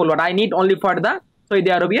for the whole world. I need only for the Saudi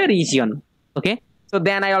Arabia region. Okay. So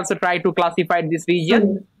then I also try to classify this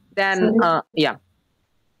region. Then, yeah.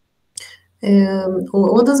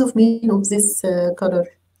 What does it mean of this color?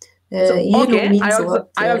 So, okay, I also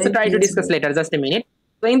red try to discuss later. Just a minute.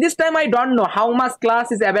 So in this time, I don't know how much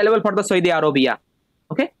class is available for the Saudi Arabia.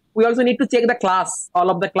 Okay. We also need to check the class. All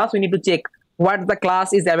of the class, we need to check what the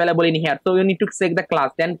class is available in here. So we need to check the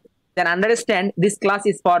class. Then understand this class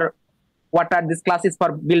is for water. This class is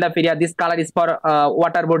for build-up area. This color is for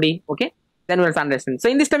water body. Okay. Then we'll understand. So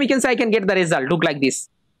in this time, you can say I can get the result. Look like this.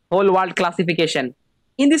 Whole world classification.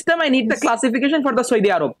 In this time, I need the classification for the Saudi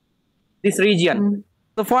Arab, this region.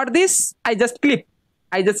 So for this, I just clip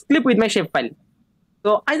with my shapefile.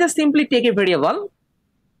 So I just simply take a variable.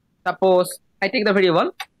 Suppose I take the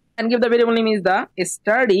variable and give the variable name is the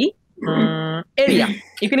study area.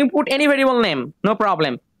 You can input any variable name, no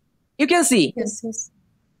problem. You can see. Yes, yes.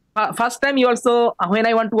 First time you also, when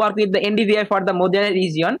I want to work with the NDVI for the Modena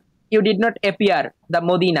region, you did not appear the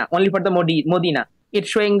Modena, only for the Modena. It's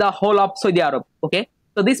showing the whole of Saudi Arab. Okay.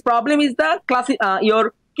 So this problem is the class,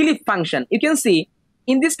 your clip function. You can see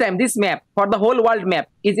in this time, this map for the whole world map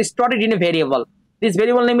is stored in a variable. This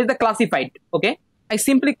variable name is the classified. Okay. I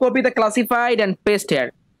simply copy the classified and paste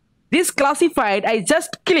here. This classified, I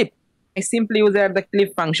just clip. I simply use the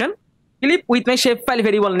clip function. Clip with my shapefile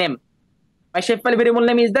variable name. My shapefile variable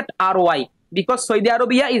name is that ROI because Saudi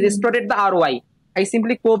Arabia is stored at the ROI. I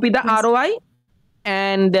simply copy the ROI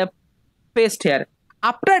and paste here.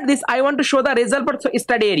 After this, I want to show the result for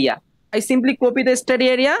study area. I simply copy the study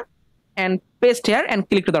area and paste here and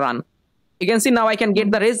click to the run. You can see now I can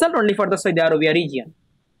get the result only for the Saudi Arabia region.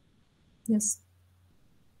 Yes.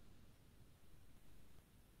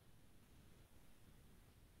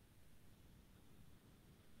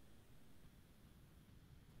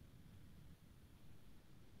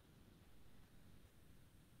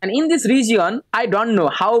 And in this region, I don't know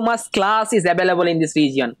how much class is available in this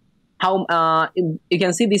region. How you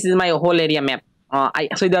can see this is my whole area map.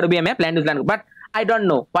 Saudi Arabia map, land use, land, but I don't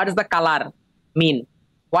know what is the color mean.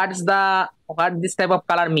 What this type of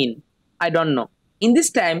color mean? I don't know. In this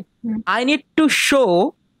time, I need to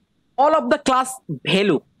show all of the class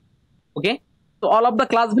value. Okay, so all of the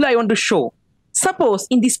class value I want to show. Suppose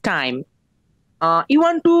in this time, you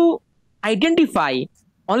want to identify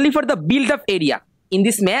only for the build-up area. In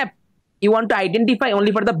this map, you want to identify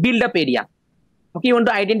only for the build-up area. Okay, you want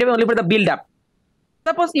to identify only for the build-up.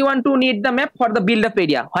 Suppose you want to need the map for the build-up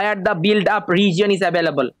area, where the build-up region is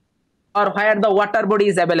available. or where the water body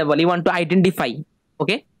is available. You want to identify.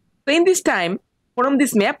 Okay. So in this time, from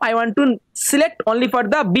this map, I want to select only for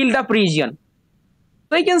the build up region.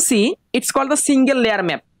 So you can see it's called the single layer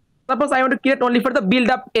map. Suppose I want to create only for the build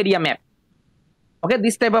up area map. Okay,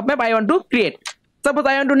 this type of map I want to create. Suppose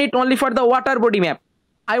I want to need only for the water body map.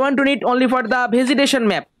 I want to need only for the vegetation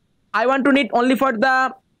map. I want to need only for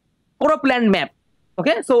the cropland map.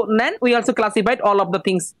 Okay, so then we also classified all of the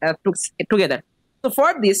things together. So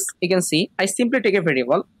for this, you can see I simply take a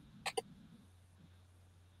variable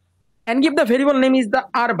and give the variable name is the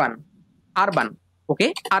urban.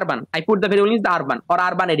 Okay, urban. I put the variable is the urban or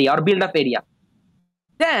urban area or build up area.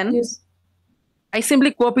 Then Yes. I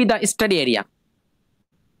simply copy the study area.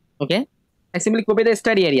 Okay, I simply copy the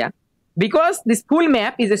study area because this full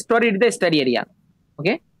map is stored in the study area.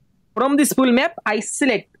 Okay, from this full map I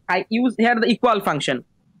use here the equal function.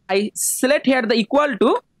 I select here the equal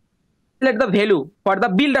to select the value for the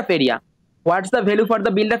build up area. What's the value for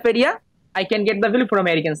the build up area? I can get the value from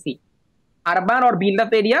here. You can see urban or build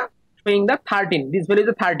up area showing the 13. This value is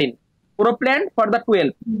the 13. Cropland for the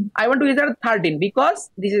 12. I want to use the 13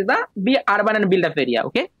 because this is the urban and build up area.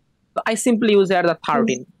 Okay, so I simply use here the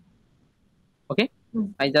 13. Okay,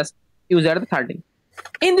 I just use here the 13.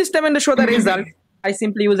 In this time, when to show the result, I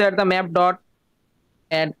simply use here the map dot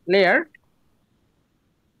add layer,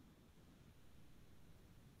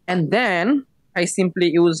 and then I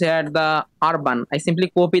simply use here the urban. I simply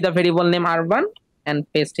copy the variable name urban and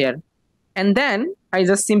paste here, and then I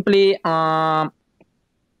just simply add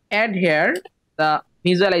here the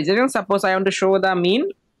visualization. Suppose I want to show the mean,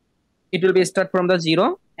 it will be start from the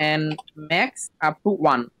 0 and max up to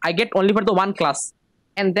 1. I get only for the one class,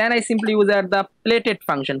 and then I simply use the plated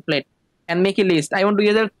function, plate, and make a list. I want to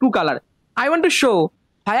use a 2 color. I want to show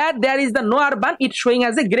where there is the no urban, it's showing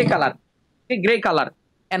as a gray color. Okay, gray color.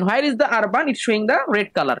 And where is the urban, it's showing the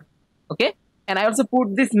red color. Okay, and I also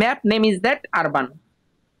put this map name is that urban.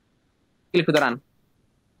 Click to the run.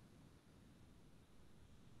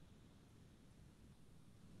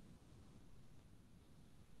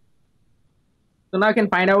 So now I can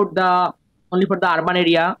find out the only for the urban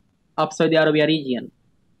area of Saudi Arabia region.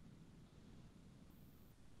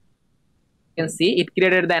 You can see it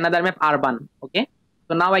created the another map urban. Okay,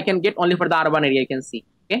 so now I can get only for the urban area. You can see.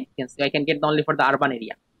 Okay, you can see I can get only for the urban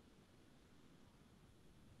area.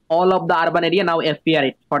 All of the urban area now appear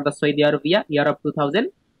it for the Saudi Arabia year of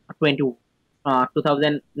 2020,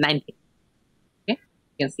 2019. Okay,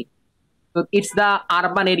 you can see. So it's the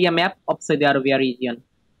urban area map of Saudi Arabia region.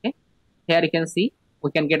 Okay, here you can see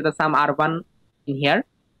we can get the some urban in here.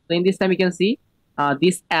 So in this time you can see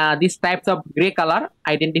these types of gray color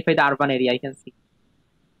identify the urban area. You can see.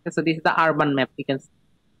 Okay, so this is the urban map. You can see.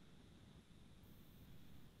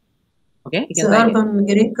 Okay, you can So urban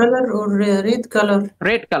grey color or red color?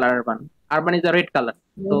 Red color urban. Urban is the red color.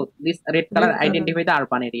 So this red color Red color. identify the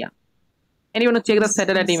urban area. And you want to check the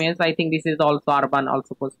satellite image. I think this is also urban, also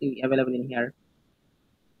supposed to be available in here.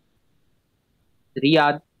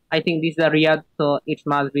 Riyadh. I think this is the Riyadh, so it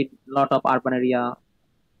must be lot of urban area.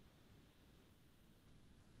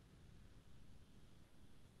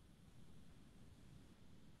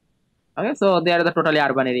 Okay, so they are the totally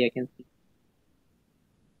urban area. You can see.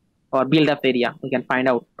 Or build up area, we can find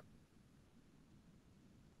out.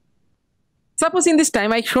 Suppose in this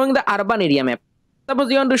time I showing the urban area map. Suppose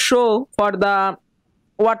you want to show for the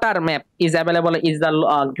water map is available, is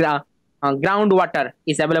the groundwater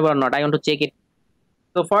is available or not. I want to check it.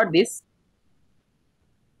 So for this,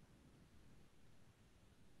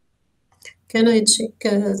 can I check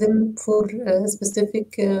them for a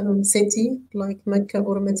specific city like Mecca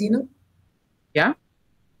or Medina? yeah.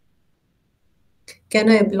 Can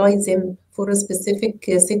I apply them for a specific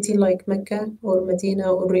city like Mecca or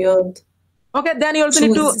Medina or Riyadh? Okay, then you also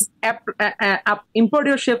need to import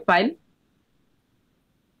your shape file.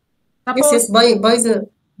 Suppose, yes, by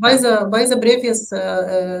the previous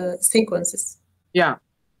sequences. Yeah.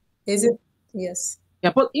 Is it? Yes.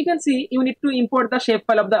 Yeah, but you can see you need to import the shape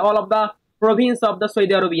file of the all of the province of the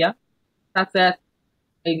Saudi Arabia. Such as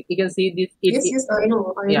you can see this. Yes, I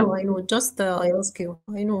know. Just I ask you.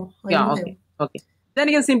 I know. Okay. Then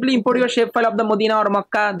you can simply import your shape file of the Medina or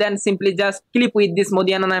Makkah. Then simply just clip with this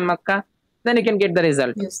Medina and Makkah. Then you can get the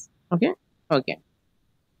result. Yes. Okay.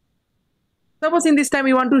 Suppose in this time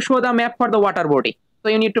you want to show the map for the water body. So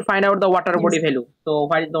you need to find out the water body value. So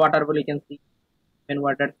what is the water body? You can see when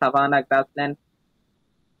water, savanna, grassland.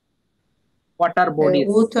 Water bodies.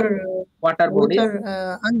 Water bodies.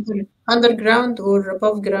 Underground or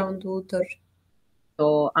above ground water.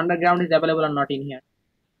 So underground is available or not in here.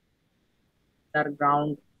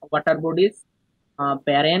 Underground water bodies,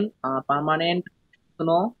 barren, permanent,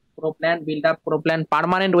 snow, cropland build up, cropland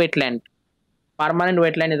permanent wetland. Permanent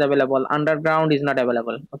wetland is available, underground is not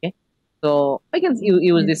available. Okay, so I can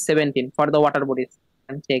use this 17 for the water bodies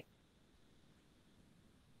and check.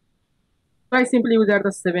 So I simply use at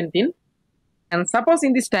the 17, and suppose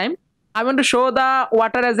in this time I want to show the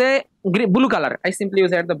water as a blue color. I simply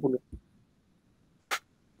use at the blue.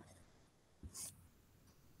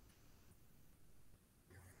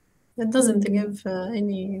 It doesn't give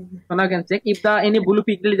any. So now I can check if the any blue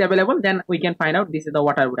pixel is available, then we can find out this is the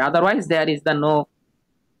water body. Otherwise, there is the no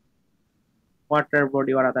water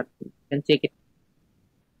body or other thing. You can check it.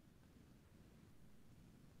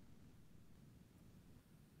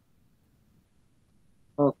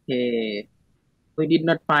 Okay, we did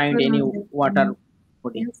not find any water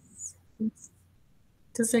body. Yes,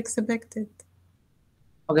 it is expected.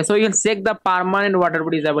 Okay, so you can check the permanent water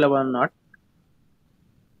body is available or not.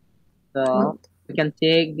 So we can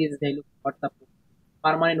check this value for the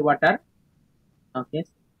permanent water. Okay.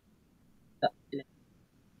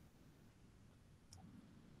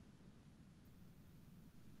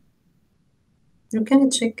 You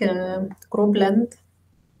can check cropland.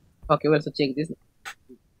 Okay, we'll also check this.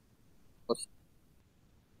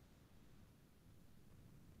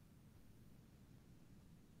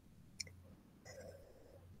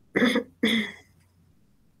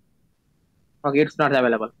 Okay, it's not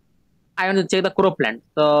available. I want to check the cropland.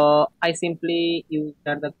 So I simply use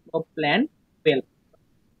the cropland 12.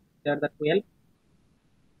 Here the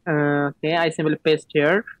 12. Okay, I simply paste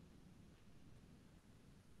here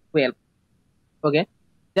 12. Okay,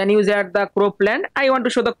 then use at the cropland. I want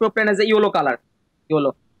to show the cropland as a yellow color.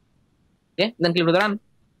 Yellow. Okay, then click to the run.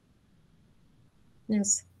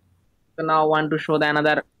 Yes. So now I want to show the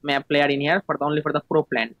another map layer in here for the only for the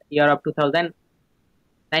cropland year of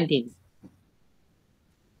 2019.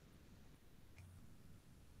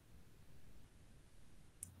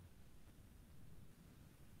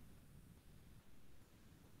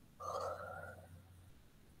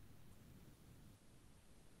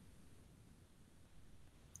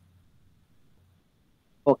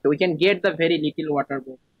 Okay, we can get the very little water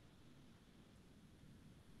body.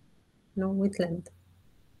 No wetland.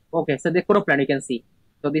 Okay, so the cropland you can see.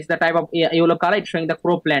 So this is the type of yellow color. It's showing the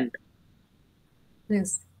cropland.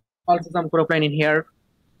 Yes. Also some cropland in here.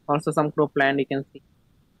 Also some cropland you can see.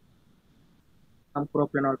 Some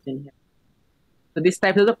cropland also in here. So this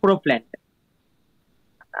type is the cropland.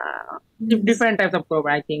 Different types of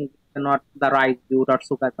cropland. I think not the rice, jute, or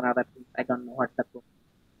sugar and other things. I don't know what the cropland.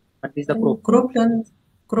 But this is the cropland.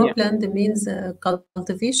 Cropland means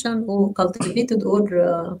cultivation or cultivated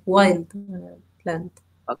or wild plant.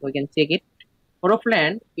 Okay, we can check it.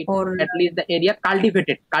 Cropland, it or at least the area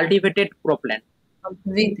cultivated cropland.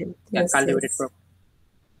 Cultivated, yes. Cultivated yes.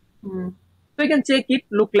 cropland. So you can check it,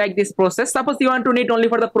 look like this process. Suppose you want to need only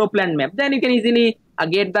for the cropland map, then you can easily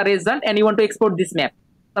get the result and you want to export this map.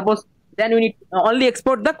 Suppose then you need only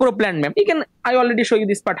export the cropland map. You can, I already show you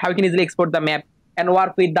this part, how you can easily export the map and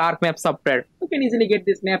work with the ArcMap software. You can easily get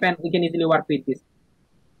this map and we can easily work with this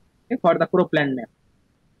for the cropland map.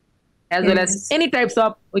 As well as any types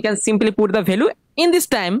of, we can simply put the value. In this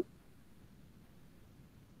time,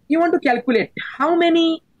 you want to calculate how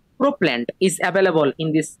many cropland is available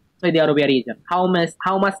in this Saudi Arabia region. How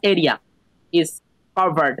much area is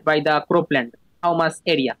covered by the cropland? How much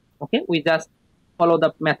area? Okay, we just follow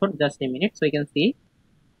the method. Just a minute, so you can see.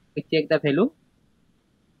 We check the value.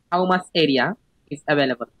 How much area is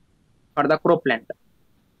available for the cropland?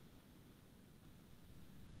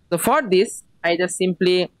 So for this, I just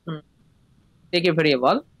simply take a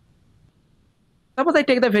variable. Suppose I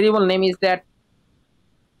take the variable name is that.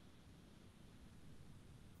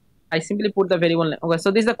 I simply put the variable name. Okay,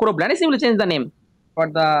 so this is the cropland. I simply change the name for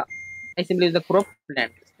the. I simply use the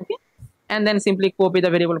cropland. Okay, and then simply copy the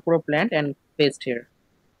variable cropland and paste here.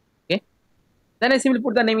 Okay, then I simply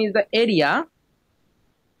put the name is the area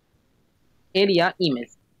image.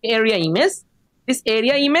 Area image. This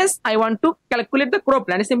area image I want to calculate the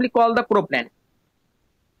cropland. I simply call the cropland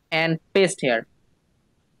and paste here.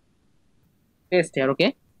 Paste here.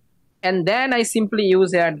 Okay, and then I simply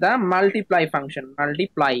use here the multiply function.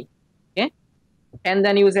 Multiply. Okay, and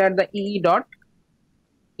then use here the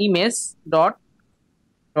image dot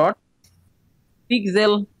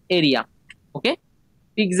pixel area. Okay,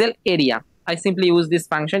 pixel area. I simply use this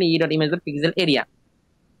function image dot pixel area,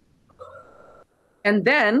 and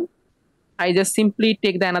then I just simply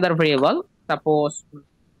take the another variable. Suppose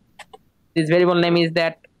this variable name is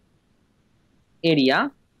that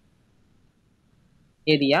area.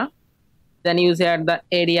 Then use here the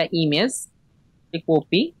area image.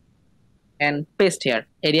 Copy and paste here.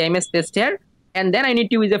 Area image paste here, and then I need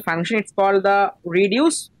to use a function. It's called the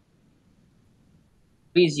reduce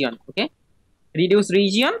region. Okay, reduce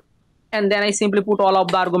region, and then I simply put all of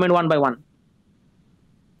the argument one by one.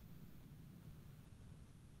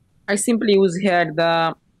 I simply use here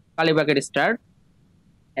the curly bracket start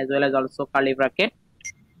as well as also curly bracket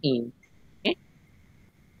in. Okay,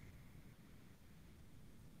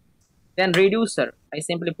 then reducer, I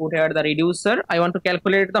simply put here the reducer. I want to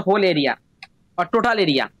calculate the whole area or total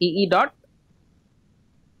area. EE dot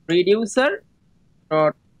reducer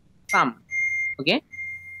dot sum. Okay,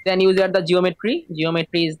 then use here the geometry.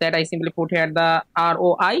 Geometry is that I simply put here the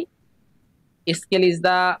ROI. Scale is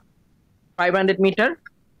the 500 meter.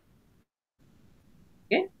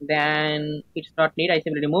 Okay, then it's not need. I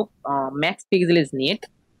simply remove. Max pixel is need.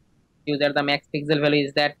 Use here the max pixel value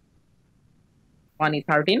is that 1 is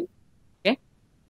 13.